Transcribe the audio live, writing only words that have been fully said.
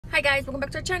Hi guys, welcome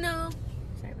back to our channel.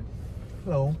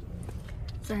 Hello.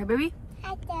 Say hi, baby.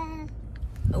 Hello.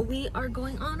 We are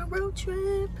going on a road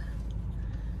trip.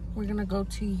 We're gonna go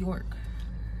to York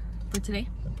for today.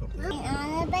 We're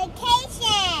on a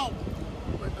vacation.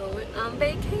 We're going on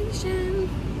vacation.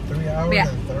 3 hours Yeah.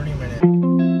 and 30 minutes.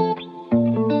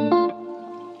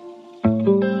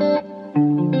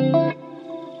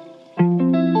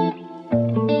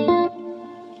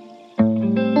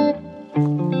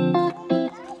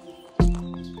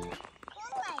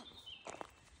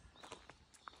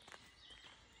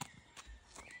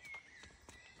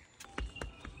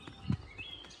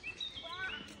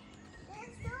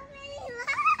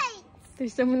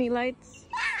 There's so many lights.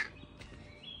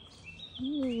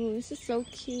 Ooh, this is so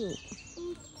cute.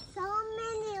 So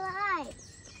many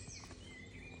lights.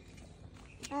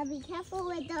 Be careful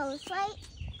with those, right?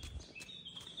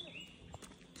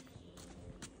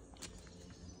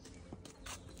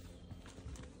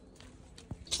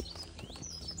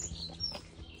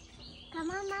 Come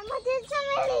on, Mama, there's so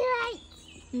many lights.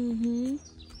 Mm-hmm.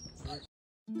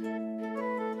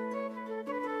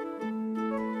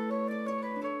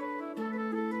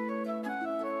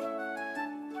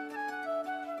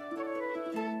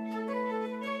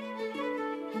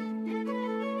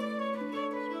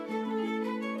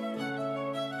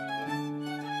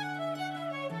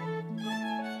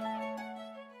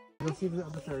 Let's see the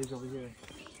other ferries over here.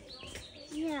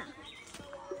 Yeah.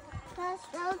 Those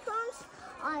ones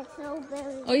are so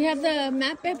very. Oh, you have the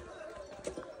map, babe?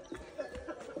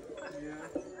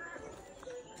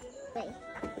 Wait.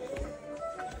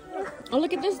 Oh,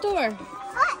 look at this door.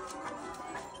 What?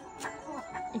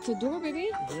 It's a door, baby.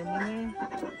 Is there one there?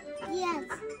 Yes.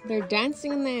 They're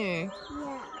dancing in there.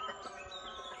 Yeah.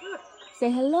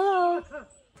 Say hello.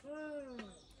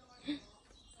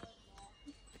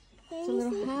 It's a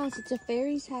little house. It's a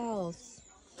fairy's house.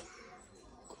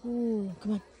 Cool.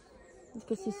 Come on. Let's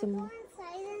go see some.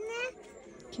 Inside in there?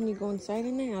 Can you go inside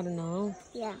in there? I don't know.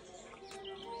 Yeah.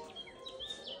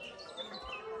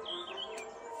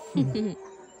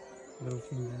 Little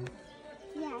finger.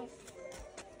 Yes.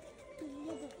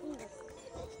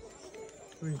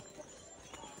 3.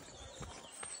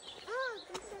 Oh,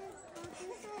 this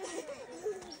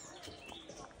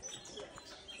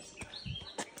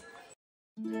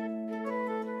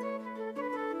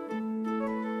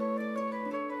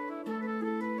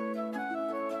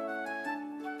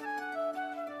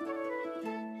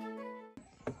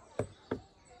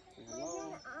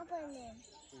Hello. open it.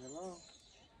 Say hello.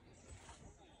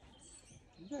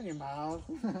 You got your mouth.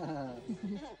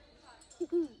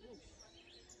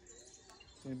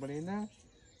 Anybody in there?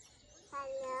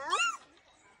 Hello?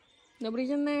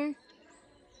 Nobody's in there?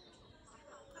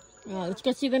 Oh, let's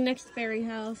go see the next fairy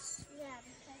house. Yeah.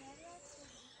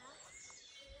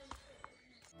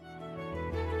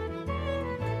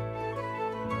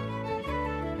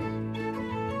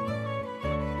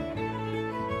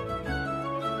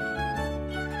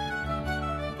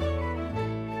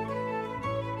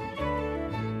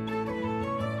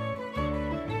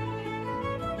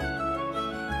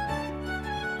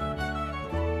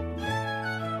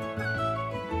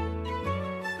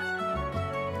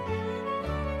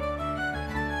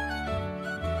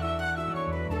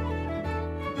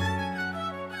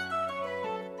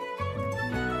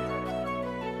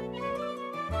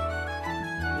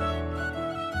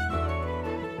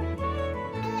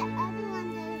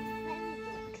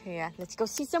 Okay, yeah. Let's go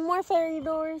see some more fairy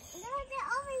doors.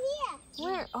 They're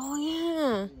over Where? Oh,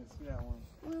 yeah. I didn't see that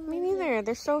one. Me neither.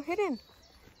 They're so hidden.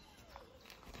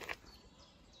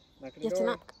 Knock on You the have to door.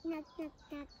 knock. here. Knock, knock,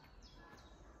 knock.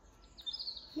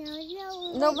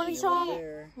 No. Nobody's Over home.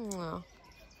 there. Oh.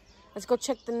 Let's go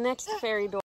check the next fairy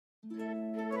door.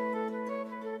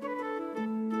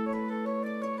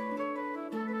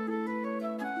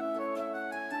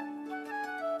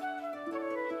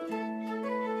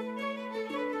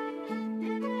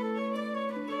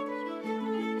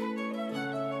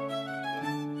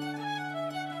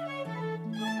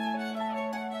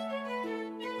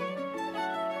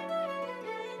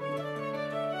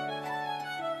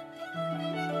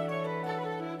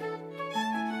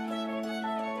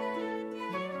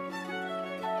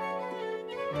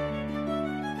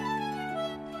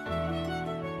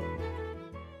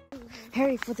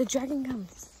 Hurry, for the dragon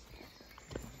comes.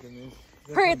 Goodness.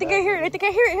 Hurry, I think I hear it. I think I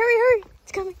hear it. Hurry, hurry.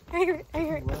 It's coming. I hear it. I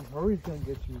hear it. Well, hurry's gonna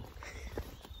get you.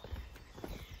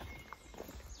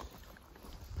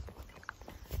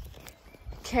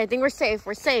 Okay, I think we're safe.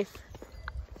 We're safe.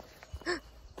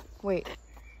 Wait,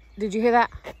 did you hear that?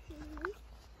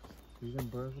 You're gonna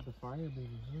burn with the fire,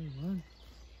 baby. Hurry, run.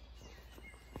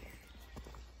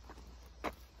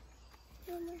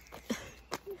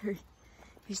 Hurry.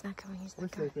 He's not coming. He's We're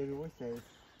not coming. safe, baby. We're safe.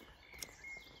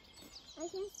 I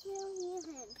can still hear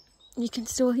him. You can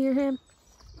still hear him?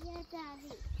 Yeah,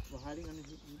 Daddy. We're hiding underneath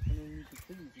the trees.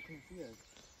 You can't see us.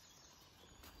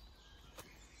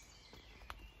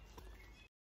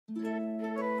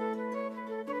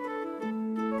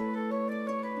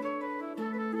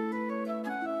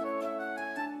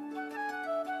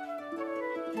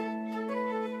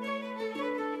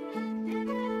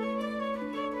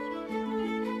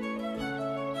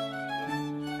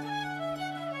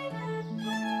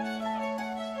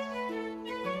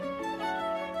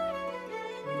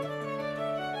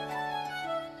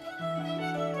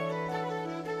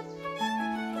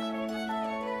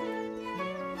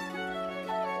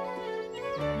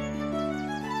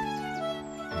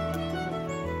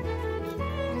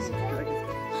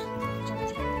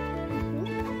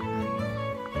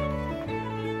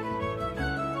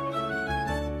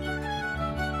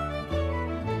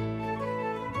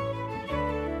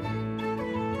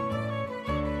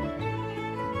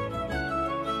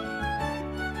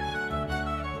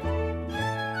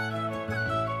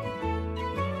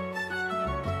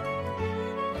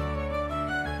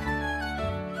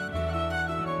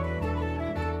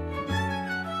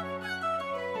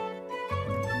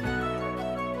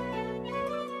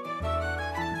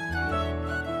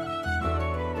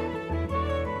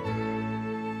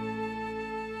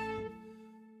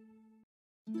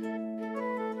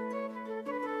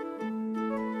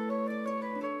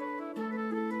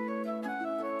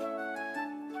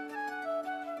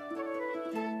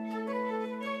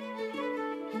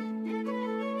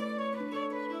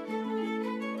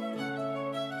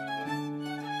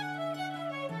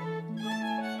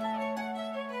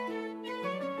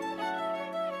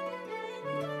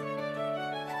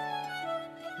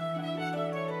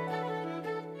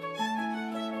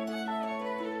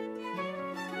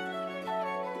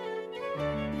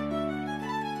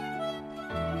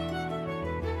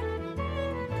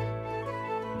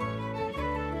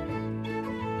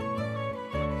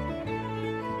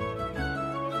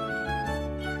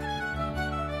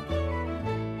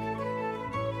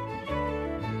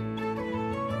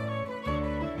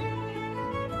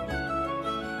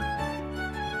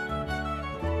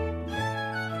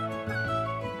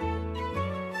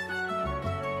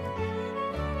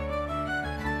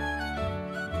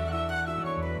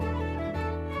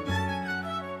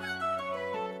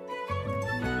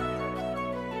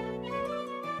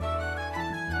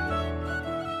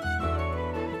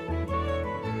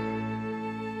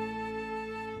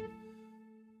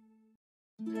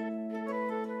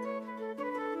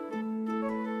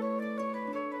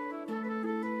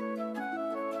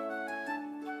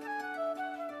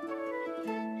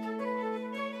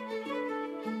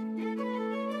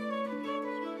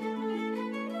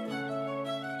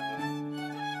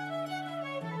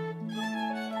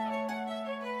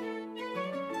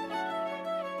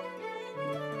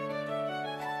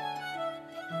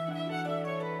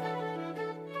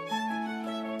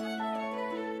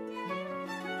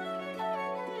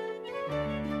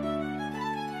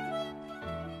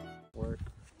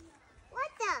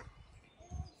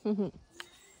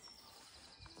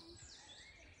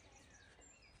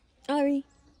 Ari.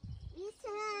 Lisa.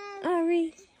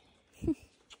 Ari.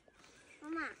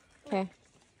 Mama. Okay.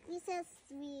 Lisa,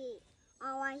 we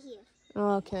are right here.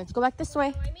 Oh, okay, let's go back this way.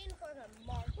 Wait, there's the other one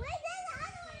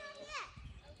over there.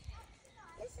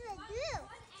 This is a glue.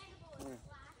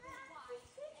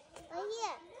 Right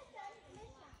here.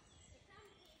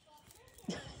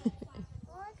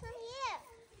 Oh, come here.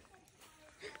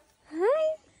 Hi.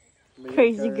 Maybe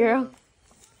Crazy carry girl.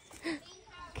 her.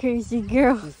 Crazy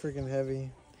girl. She's freaking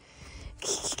heavy.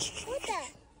 What the?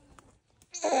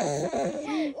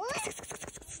 Wait, what?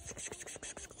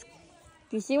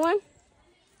 Do you see one?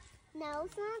 No,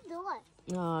 it's not a door.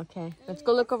 Oh, okay. Let's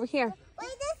go look over here. Wait,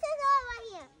 this is all right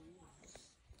here.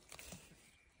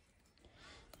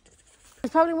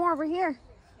 There's probably more over here.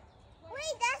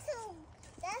 Wait,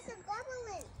 that's a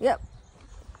goblin. Yep.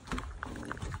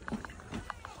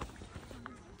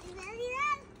 You ready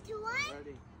to one?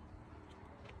 Ready.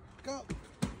 Go.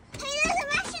 Hey, there's a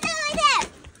restaurant right there.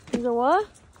 There's a what?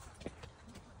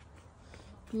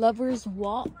 Lover's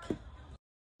Walk.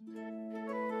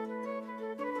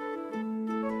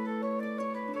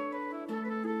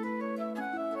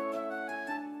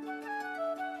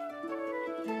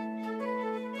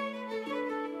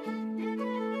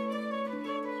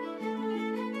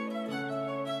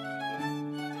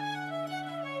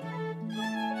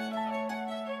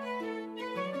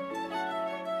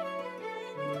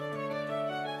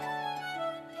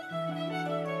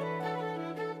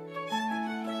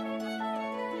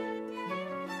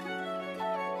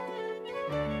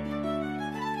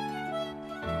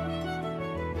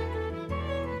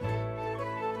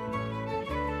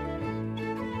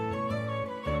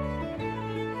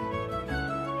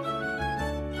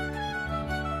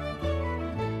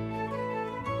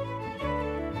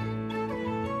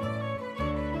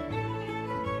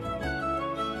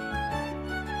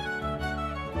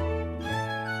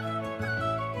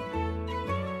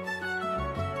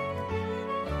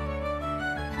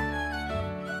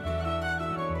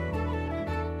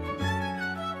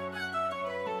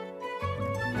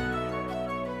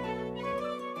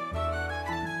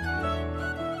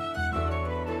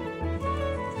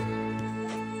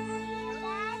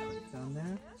 Down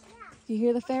there? Do you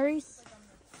hear the fairies?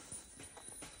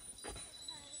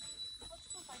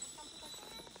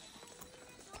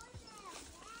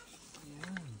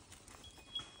 Yeah.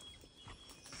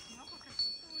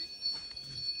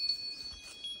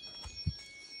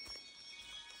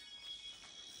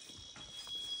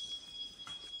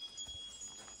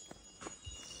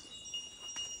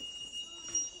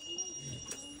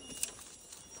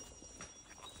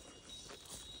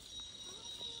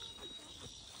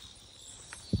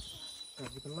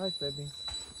 Gotta get the light, baby.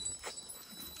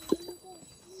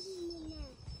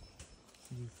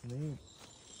 You sleep.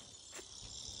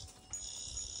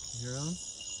 You hear them?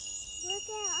 What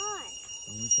they are?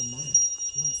 I'll wake them up.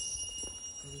 Come on.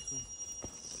 Go this way.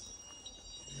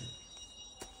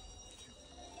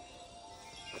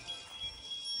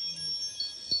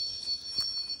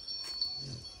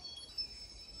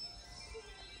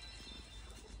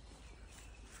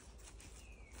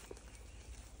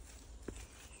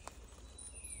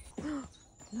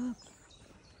 Look.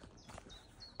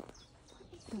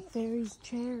 The fairies'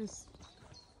 chairs.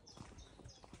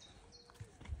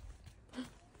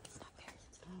 It's not fairies,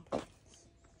 it's not.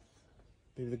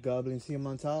 Baby, the goblin, see him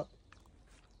on top?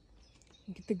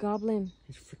 Get the goblin.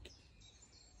 He's freaking.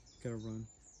 Gotta run.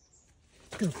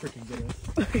 He's gonna freaking get us.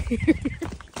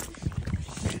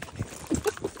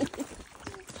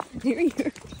 Here you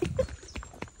are.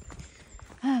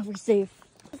 Ah, we're safe.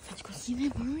 Let's go see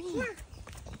that marine.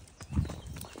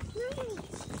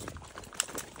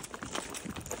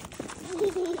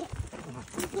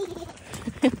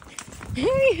 Here.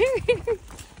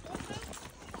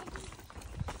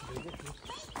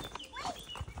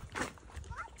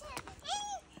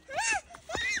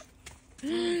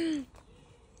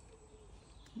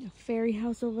 A fairy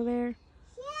house over there.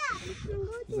 Yeah, we can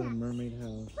go Is that a there. mermaid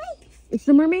house? It's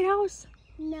the mermaid house?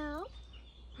 No,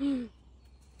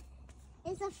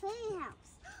 it's a fairy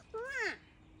house. Mama,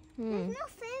 there's no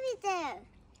fairy there.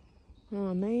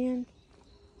 Oh, man.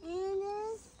 And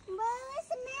where's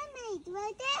the mermaid?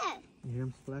 Right there. You hear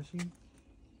him splashing?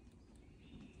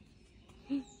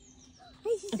 I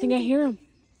think I hear them.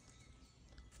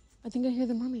 I think I hear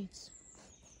the mermaids.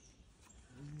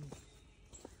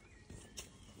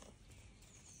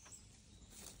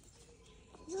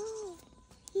 No,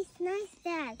 he's nice,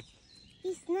 Dad.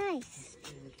 He's nice.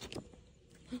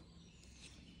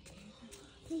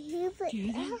 Do you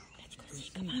hear them? Let's go see.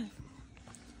 Come on.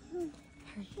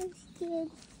 I'm scared.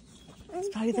 It's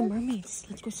probably the mermaids.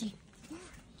 Let's go see.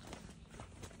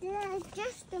 They're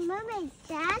just the mermaids,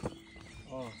 Dad.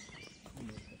 Oh.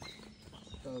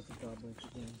 That was a goblin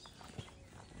again.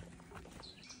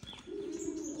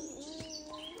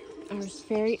 Our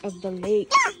fairy of the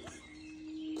lake.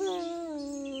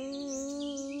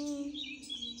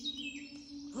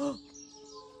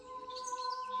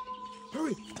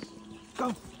 Hurry!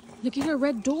 Go! Look at her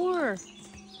red door.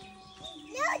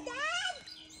 No, Dad!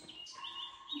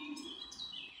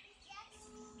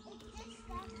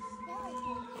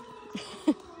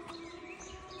 You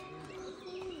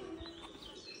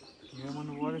hear him on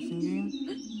the water singing?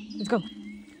 Let's go. Oh,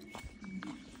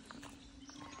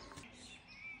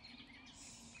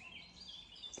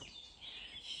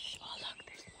 look,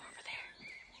 there's more over there.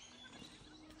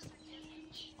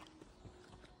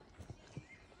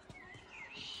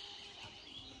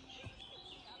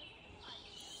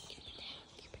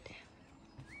 Keep it down.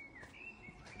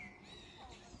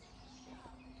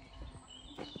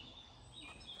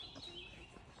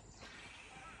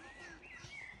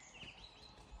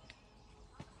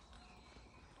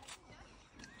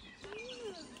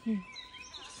 Yeah.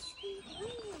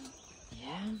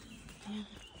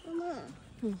 Mama,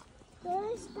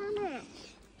 there's Mama.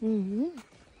 Mm-hmm.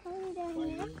 Hold on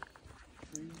here.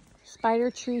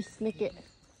 Spider tree snicket.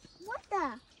 What the?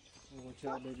 Oh, watch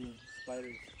out, baby.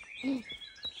 Spiders. Be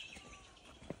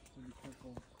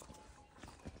careful.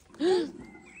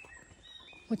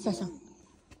 What's that sound?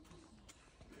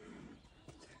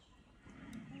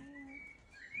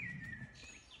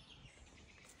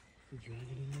 The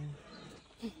dragon in there?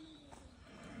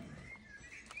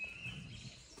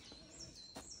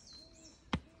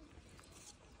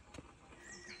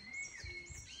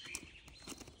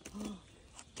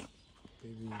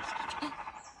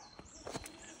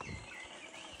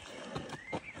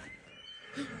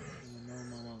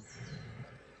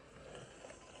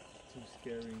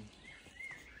 ferry.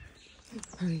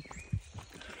 Hurry.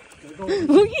 Gotta go.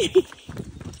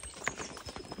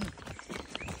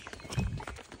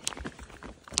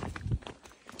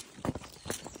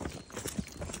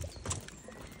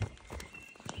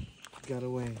 Got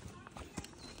away.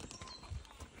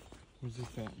 Where's this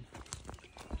at?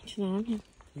 She's not on here.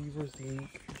 Weaver's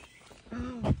Lake.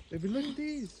 Oh, baby, look at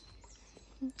these.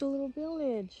 It's a little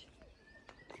village.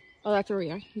 Oh, that's where we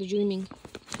are. The Dreaming.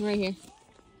 Right here.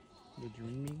 The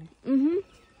Dreaming? Mm-hmm.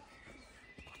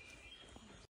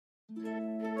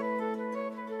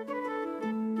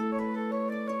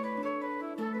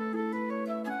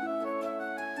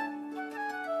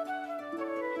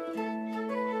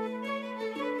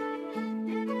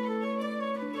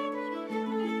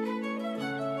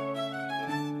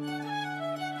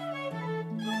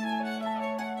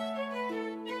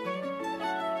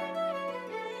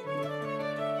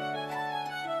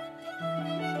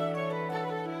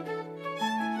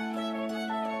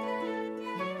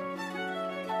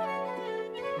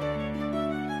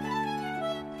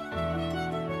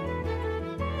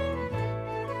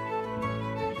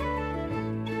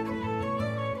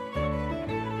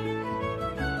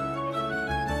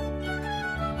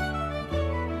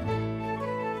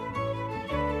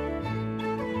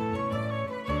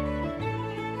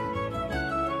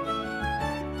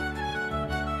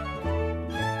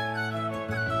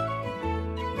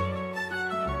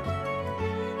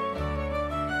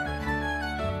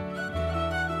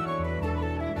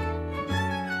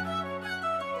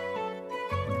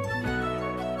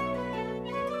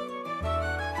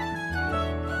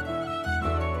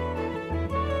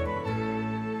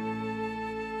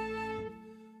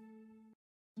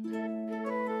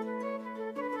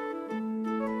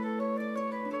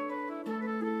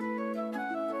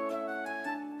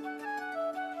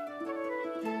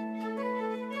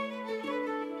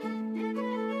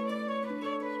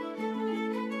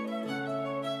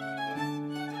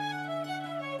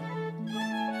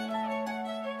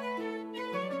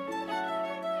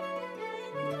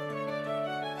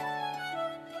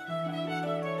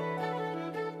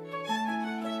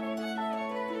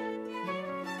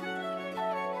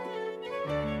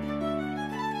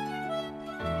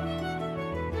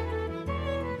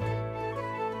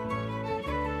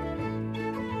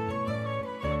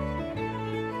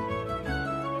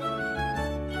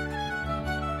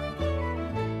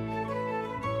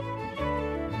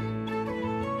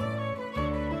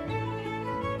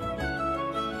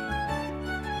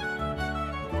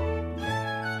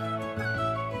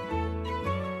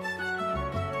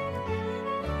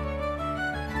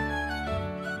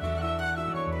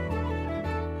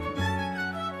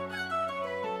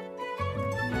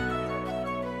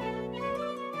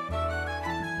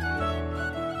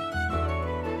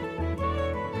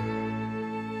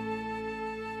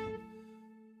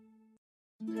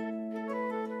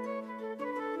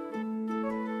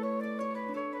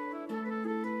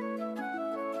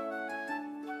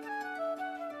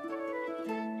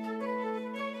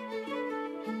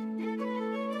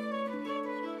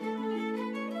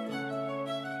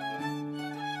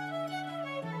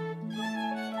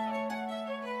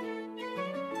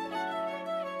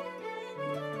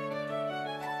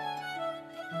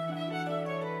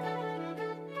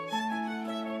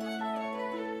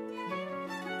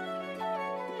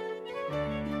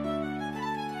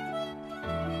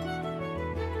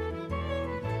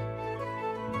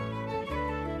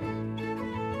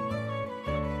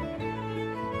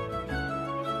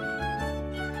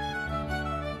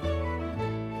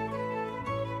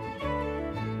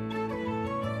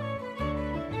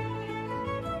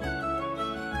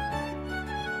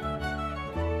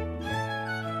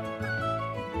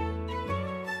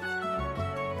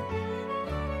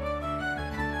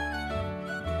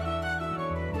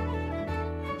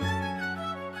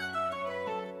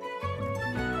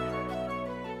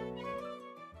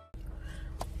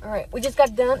 All right, we just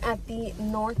got done at the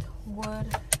Northwood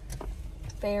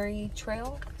Ferry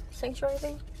Trail Sanctuary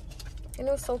thing, and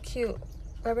it was so cute.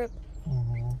 Rabbit.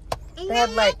 And They had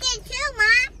I like. like it too,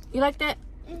 Mom. You like that?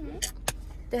 Mm-hmm.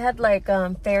 They had like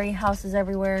fairy houses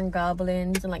everywhere and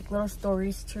goblins and like little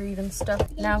stories to read and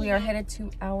stuff. Now we are headed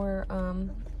to our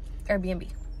Airbnb.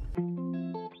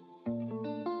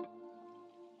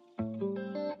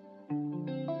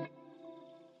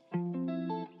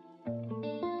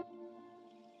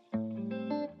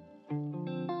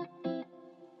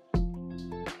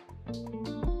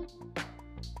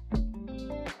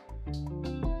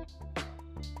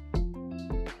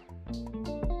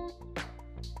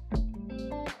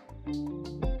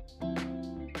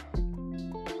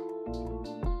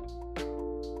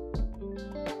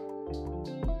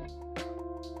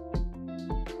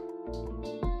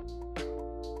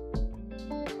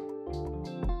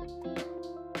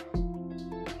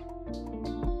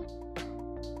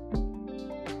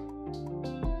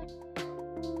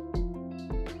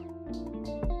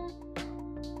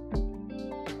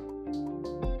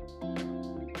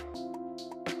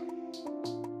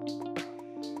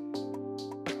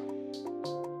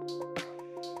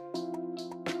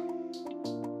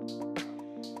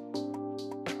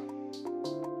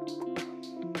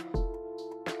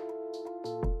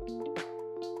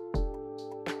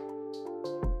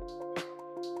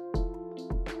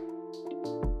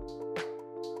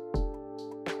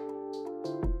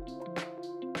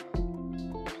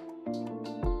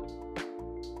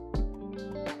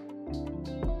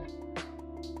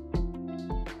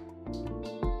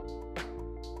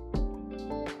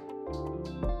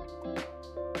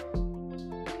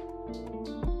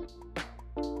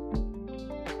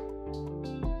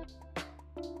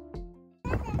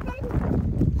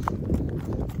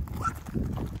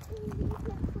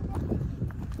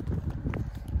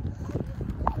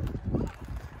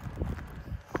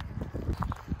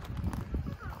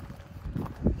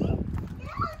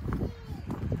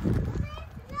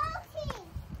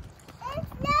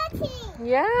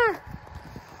 Yeah.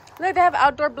 Look, they have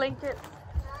outdoor blankets.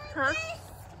 Huh?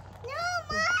 No,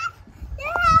 Mom. They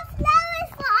have flowers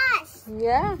for us.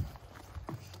 Yeah.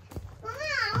 Mama,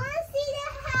 I want to see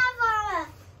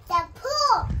the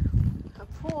pool. A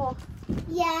pool.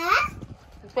 Yeah.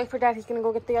 Let's wait for Dad. He's gonna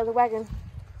go get the other wagon.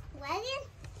 Wagon?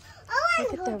 Oh, I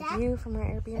Look want at to the go there. view from our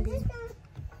Airbnb.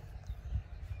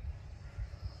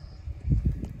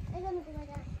 I'm gonna go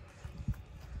there.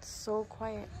 It's so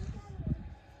quiet.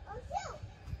 Oh, shoot.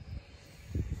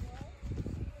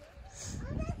 Oh,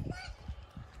 that's not.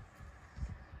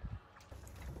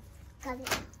 Come here.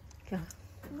 Yeah.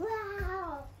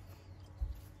 Wow.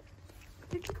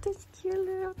 Look at this cute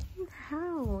little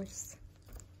house.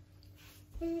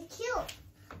 This is cute.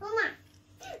 Mama,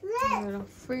 A look. little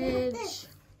fridge.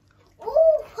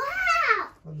 Oh, wow.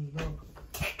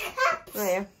 Cups. Oh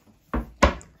yeah.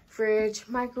 Fridge,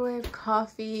 microwave,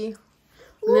 coffee.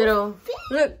 Little.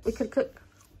 Look, we could cook.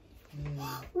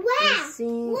 Wow.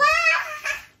 Sink. Wow.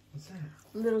 What's that?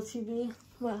 Little TV.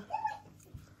 Wow.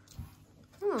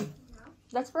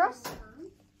 That's for us.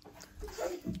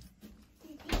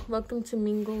 Welcome to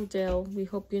Mingledale. We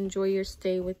hope you enjoy your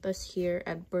stay with us here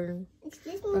at Burn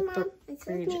Excuse me, Mom.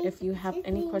 Bridge. If you have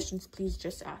any questions, please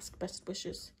just ask. Best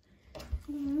wishes.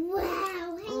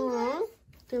 Wow. Aww.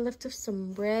 They left us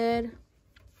some bread.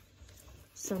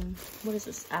 Some, what is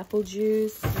this? Apple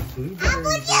juice. Blueberry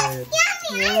bread.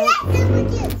 Yummy. Yeah. I like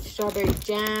apple juice. Strawberry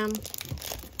jam.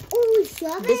 Oh,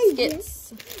 strawberry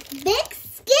Biscuits.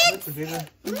 Biscuits. Potato.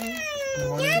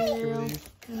 Yummy.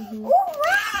 Mhm. Oh,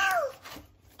 wow.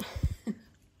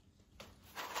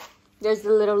 There's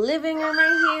the little living room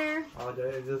right here. Oh,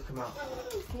 did it just come out?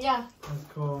 Yeah. That's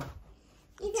cool.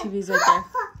 TV's right there.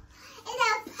 It's a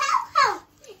popo.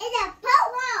 It's a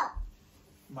popo.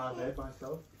 My bed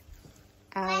myself.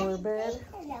 Our bed.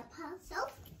 It's a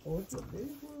popo. Oh, it's a big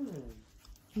one.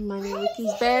 Mine and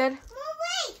Ricky's bed. Mom,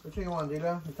 wait. Which one you want,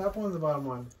 Dita? The top one or the bottom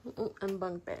one? And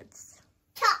bunk beds.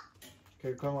 Top.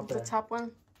 Okay, come up The there. top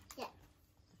one.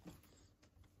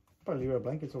 Probably leave our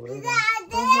blankets over there. They then.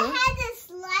 had to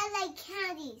slide like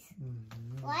candies.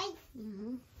 Mhm. Right?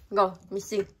 Go. Let me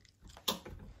see.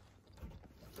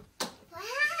 Wow.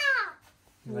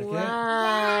 You like it?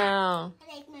 Wow. I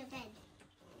like my bed.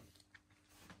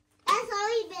 That's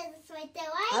all bed is right there,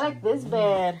 right? I like this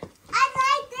bed. I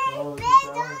like this Oh, bed. it's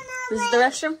Don't This know is the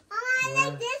restroom? Mama, I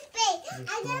like this bed.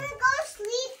 I'm gonna go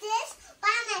sleep this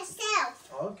by myself.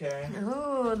 Okay.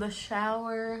 Oh, the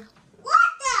shower,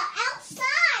 What the?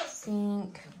 Outside.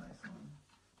 sink,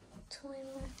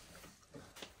 toilet.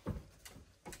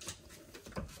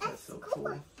 That's so cool.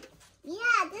 cool.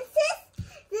 Yeah, this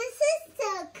is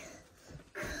the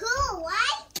cool,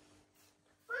 right?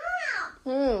 Wow.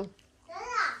 Hmm.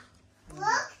 Dada,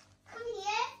 look, come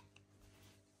here.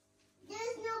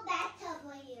 There's no bathtub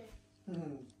right here.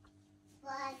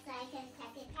 But I can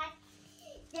pack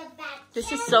the bathtub.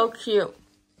 This is so cute.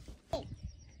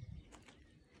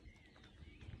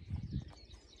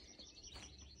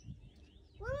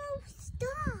 Whoa,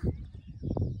 stop.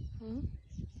 Hmm?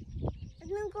 I'm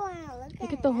gonna go and look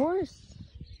Look at at the it. horse.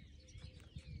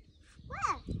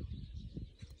 Where?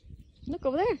 Look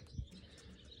over there.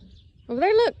 Over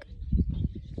there, look.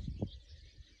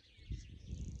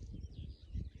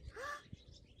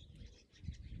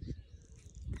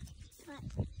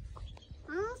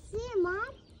 I don't see it, Mom.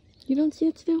 You don't see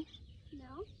it still?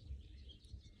 No.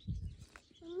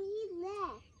 He's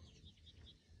left.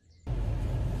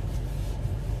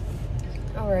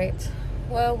 All right.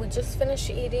 Well, we just finished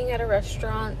eating at a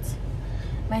restaurant.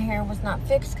 My hair was not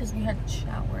fixed because we had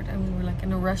showered and we were like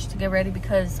in a rush to get ready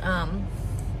because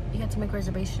you had to make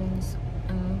reservations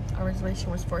and our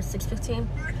reservation was for 6:15.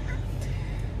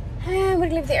 And we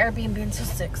didn't leave the Airbnb until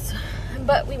 6.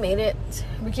 But we made it.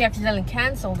 Ricky accidentally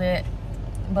canceled it.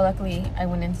 But luckily I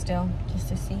went in still just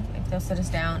to see if they'll sit us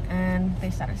down, and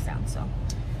they sat us down. So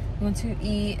we went to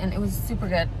eat and it was super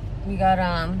good. We got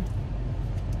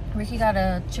Ricky got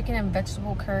a chicken and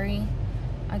vegetable curry.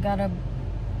 I got a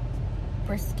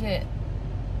brisket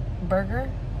burger.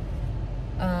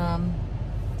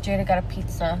 Jada got a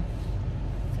pizza.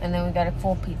 And then we got a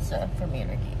full pizza for me and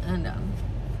Ricky. And it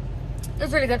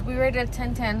was really good. We rated it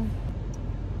 10/10.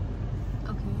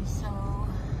 Okay, so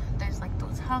there's like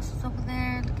those houses over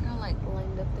there. Look at how like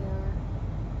lined up they are.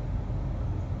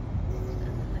 And then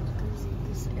like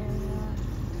this area.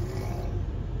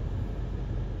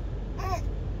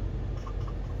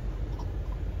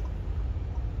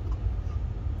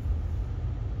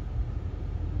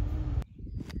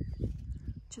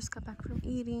 Just got back from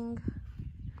eating.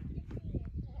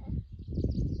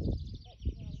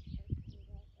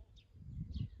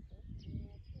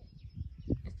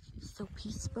 It's so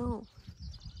peaceful.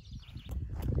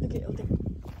 Okay, okay.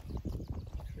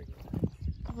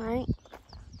 Alright.